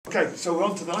Okay, so we're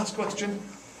on to the last question.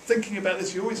 Thinking about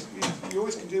this, you always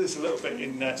can do this a little bit,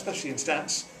 especially in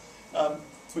stats.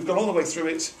 We've gone all the way through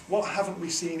it. What haven't we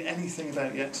seen anything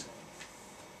about yet?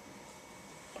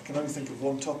 I can only think of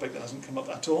one topic that hasn't come up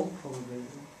at all.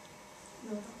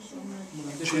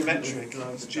 Geometric.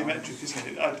 It's geometric, isn't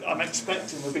it? I'm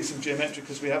expecting there'll be some geometric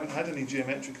because we haven't had any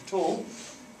geometric at all.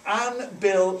 Anne,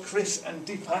 Bill, Chris and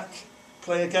Deepak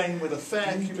play a game with a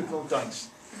fair cubical dice.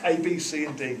 A, B, C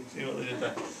and D. See what they did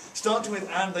there. Starting with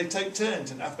Anne, they take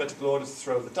turns in alphabetical order to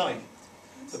throw the die.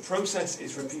 The process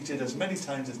is repeated as many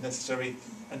times as necessary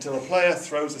until a player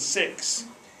throws a 6.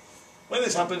 When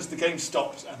this happens, the game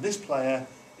stops and this player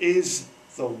is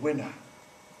the winner.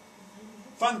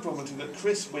 Find the probability that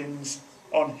Chris wins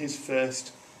on his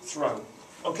first throw.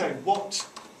 Okay, what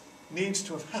needs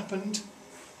to have happened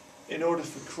in order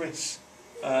for Chris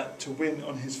to win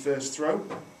on his first throw?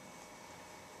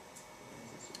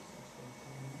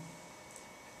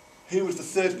 He was the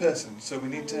third person, so we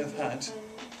need to have had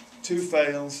 2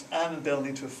 fails. Anne and Bill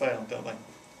need to have failed, don't they?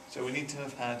 So we need to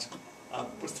have had,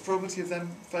 what's the probability of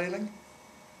them failing?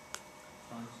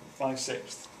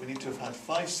 5/6. We need to have had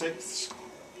 5/6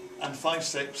 and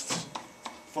 5/6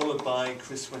 followed by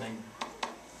Chris winning,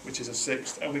 which is a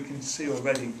 6th, and we can see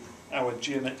already our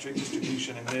geometric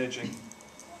distribution emerging.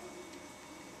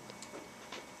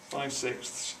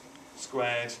 5/6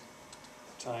 squared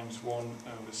times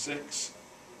 1/6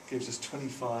 gives us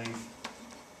 25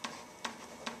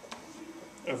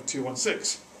 over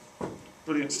 216.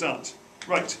 Brilliant start.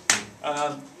 Right.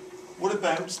 What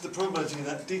about the probability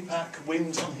that Deepak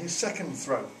wins on his second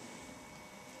throw?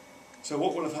 So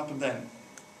what will have happened then?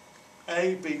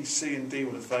 A, B, C and D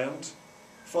will have failed,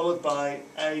 followed by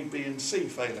A, B and C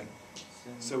failing.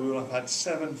 So we will have had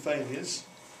 7 failures,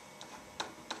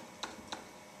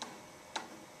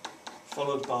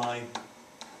 followed by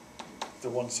the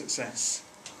 1 success.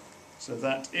 So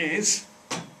that is,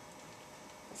 I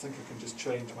think I can just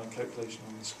change my calculation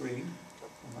on the screen,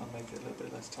 and that'll make it a little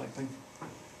bit less typing.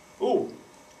 Oh,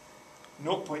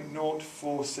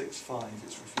 0.0465.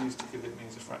 It's refused to give it me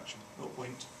as a fraction.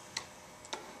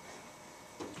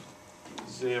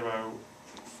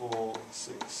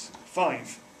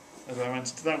 0.0465 as our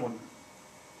answer to that one.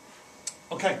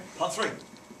 Okay, part 3.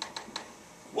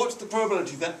 What's the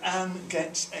probability that Anne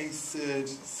gets a third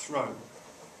throw?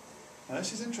 Now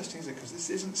this is interesting, isn't it? Because this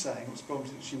isn't saying what's the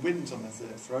probability that she wins on the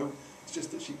third throw. It's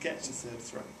just that she gets a third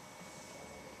throw.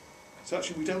 So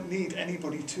actually we don't need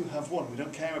anybody to have won. We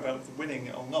don't care about the winning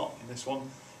or not in this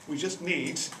one. We just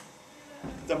need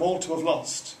them all to have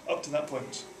lost up to that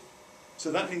point. So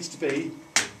that needs to be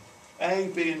A,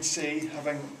 B and C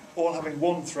all having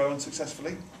 1 throw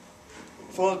unsuccessfully,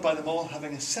 followed by them all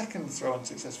having a second throw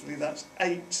unsuccessfully. That's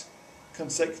 8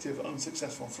 consecutive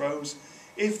unsuccessful throws.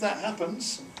 If that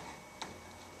happens,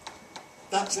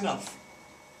 that's enough.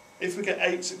 If we get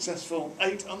 8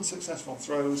 unsuccessful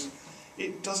throws,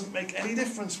 it doesn't make any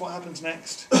difference what happens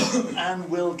next. Anne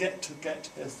will get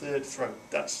her third throw.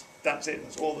 That's it.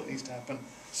 That's all that needs to happen.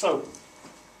 So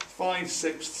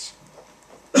 5/6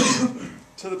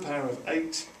 to the power of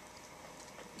 8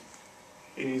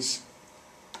 is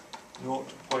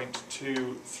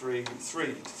 0.233 to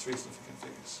 3 significant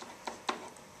figures.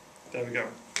 There we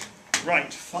go.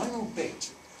 Right, final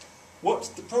bit. What's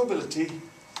the probability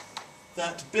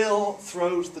that Bill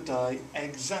throws the die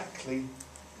exactly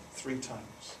 3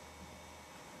 times?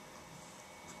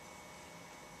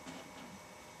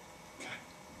 Okay.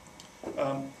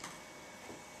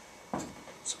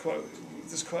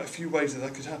 There's quite a few ways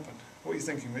that could happen. What are you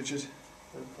thinking, Richard?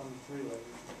 Are there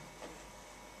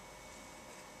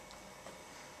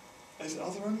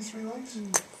only 3 ways?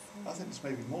 I think there's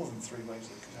maybe more than 3 ways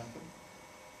that could happen.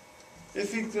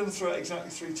 If he's going to throw it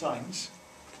exactly 3 times,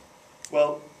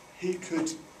 well, he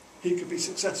could be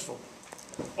successful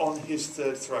on his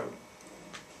third throw,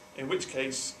 in which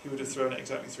case he would have thrown it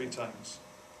exactly 3 times.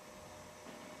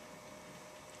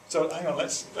 So hang on,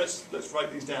 let's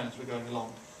write these down as we're going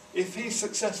along. If he's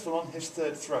successful on his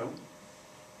third throw,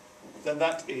 then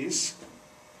that is,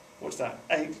 what's that?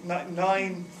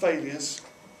 9 failures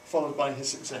followed by his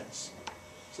success.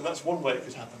 So that's one way it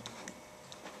could happen.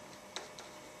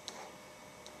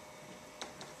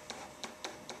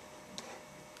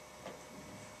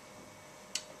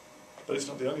 But it's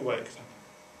not the only way it could happen.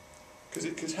 Because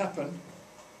it could happen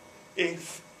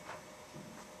if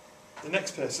the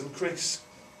next person, Chris,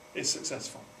 is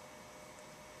successful.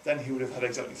 Then he would have had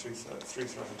exactly 3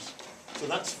 throws. So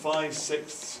that's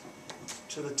 5/6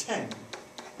 to the 10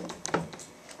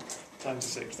 times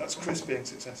 6. That's Chris being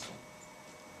successful.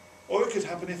 Or it could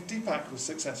happen if Deepak was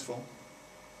successful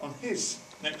on his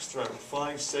next throw.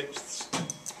 5/6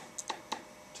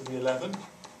 to the 11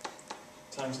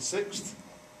 times a sixth.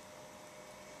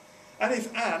 And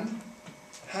if Anne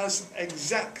has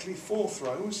exactly 4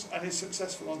 throws and is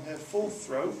successful on her 4th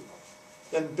throw,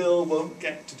 then Bill won't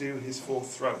get to do his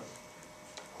 4th throw.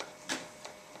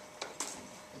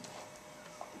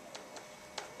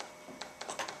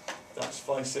 That's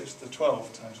 5/6 of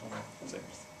 12 times 1/6.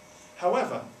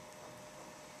 However,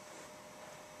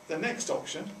 the next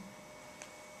option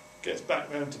gets back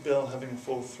round to Bill having a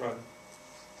 4th throw.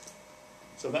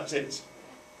 So that's it.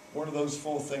 One of those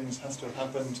 4 things has to have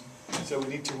happened. So we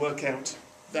need to work out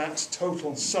that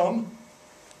total sum,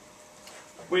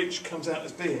 which comes out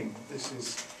as being, this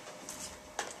is,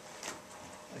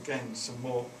 again, some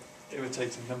more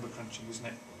irritating number crunching, isn't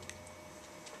it?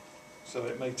 So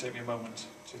it may take me a moment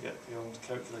to get the old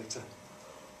calculator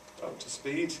up to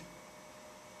speed.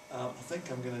 I think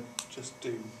I'm going to just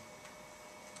do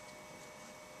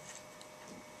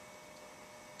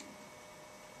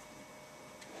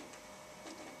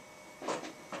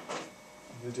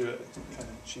I'm going to do a kind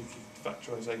of cheeky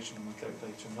factorisation on my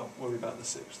calculator and not worry about the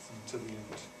 6th until the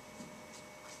end.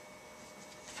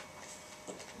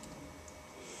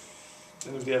 Is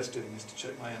anybody else doing this to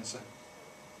check my answer?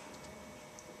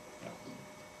 No,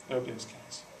 nobody else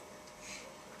cares.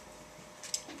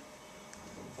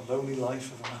 The lonely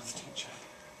life of a maths teacher.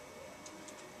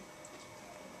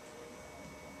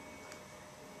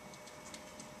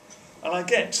 And I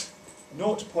get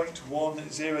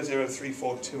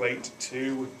 0.1003428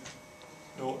 to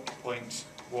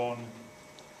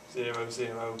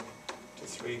 0.100 to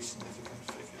 3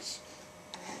 significant figures.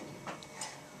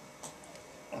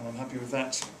 And I'm happy with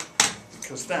that,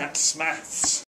 because that's maths.